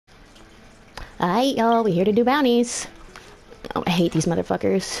Alright, y'all, we're here to do bounties. Oh, I hate these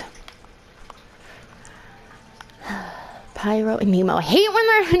motherfuckers. Pyro and Nemo. I hate when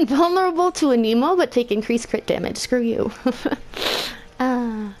they're invulnerable to a Nemo, but take increased crit damage. Screw you.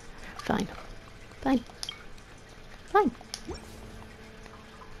 Fine. Fine. Fine.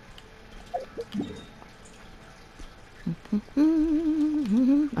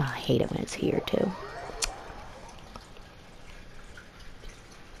 Oh, I hate it when it's here, too.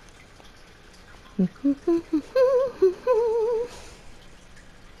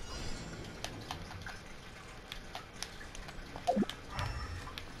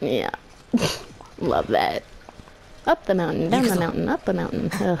 Yeah. Love that. Up the mountain, down the mountain, up the mountain.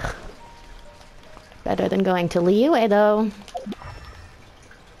 Ugh. Better than going to Liyue, though.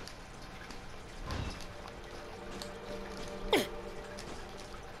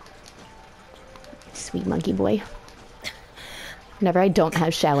 Sweet monkey boy. Whenever I don't have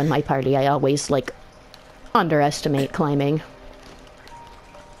Xiao in my party, I always, like, underestimate climbing.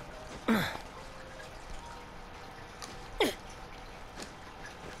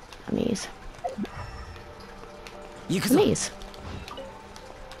 Amaze. Amaze.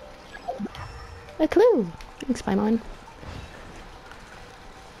 A clue. Thanks, Paimon.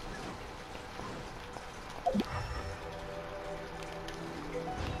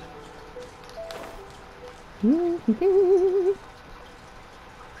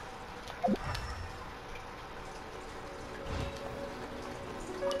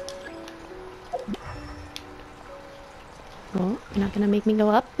 Oh, you're not gonna make me go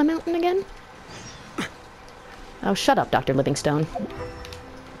up the mountain again? Oh, shut up, Dr. Livingstone.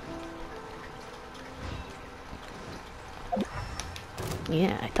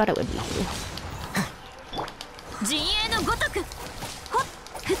 Yeah, I thought it would be you.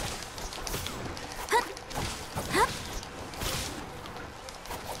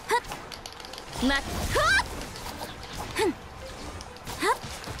 No.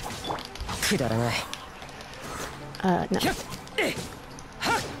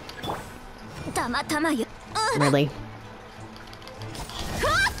 Really?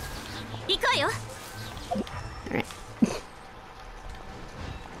 Alright.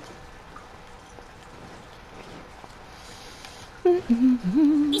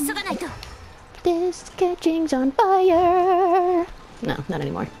 This catching's on fire! No, not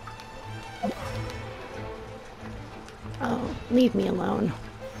anymore. Oh, leave me alone.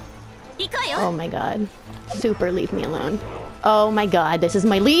 Oh my god. Super leave me alone. Oh my god, this is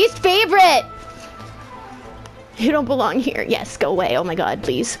my least favorite! You don't belong here. Yes, go away. Oh my god,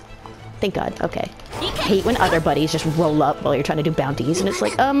 please. Thank god. Okay. I hate when other buddies just roll up while you're trying to do bounties and it's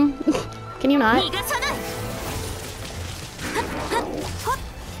like, can you not?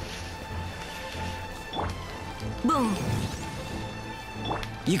 Boom.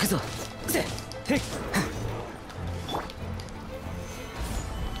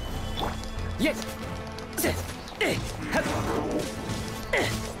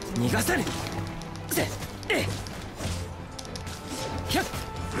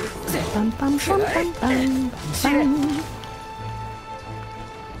 Bum, bum, bum, bum, bum, bum.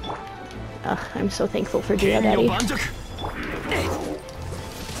 Ugh, I'm so thankful for Dera Daddy.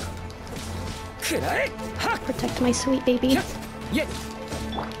 Protect my sweet baby.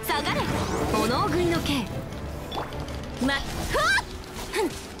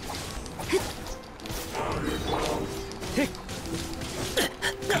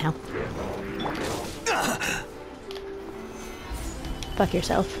 Ow. Fuck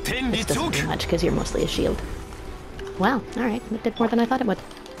yourself. This doesn't do much because you're mostly a shield. Wow, alright. It did more than I thought it would.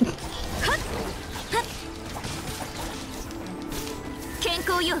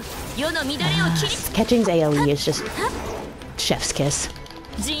 Catching's AoE is just chef's kiss.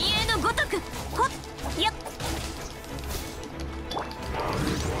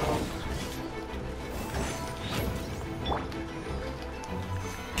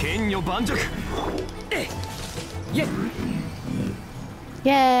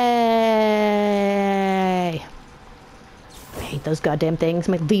 Yay! I hate those goddamn things.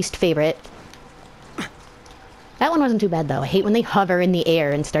 My least favorite. That one wasn't too bad though. I hate when they hover in the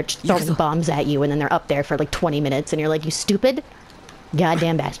air and start throwing bombs at you and then they're up there for like 20 minutes and you're like, you stupid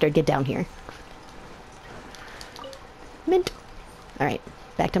goddamn bastard, get down here. Mint. Alright,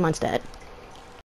 back to Mondstadt.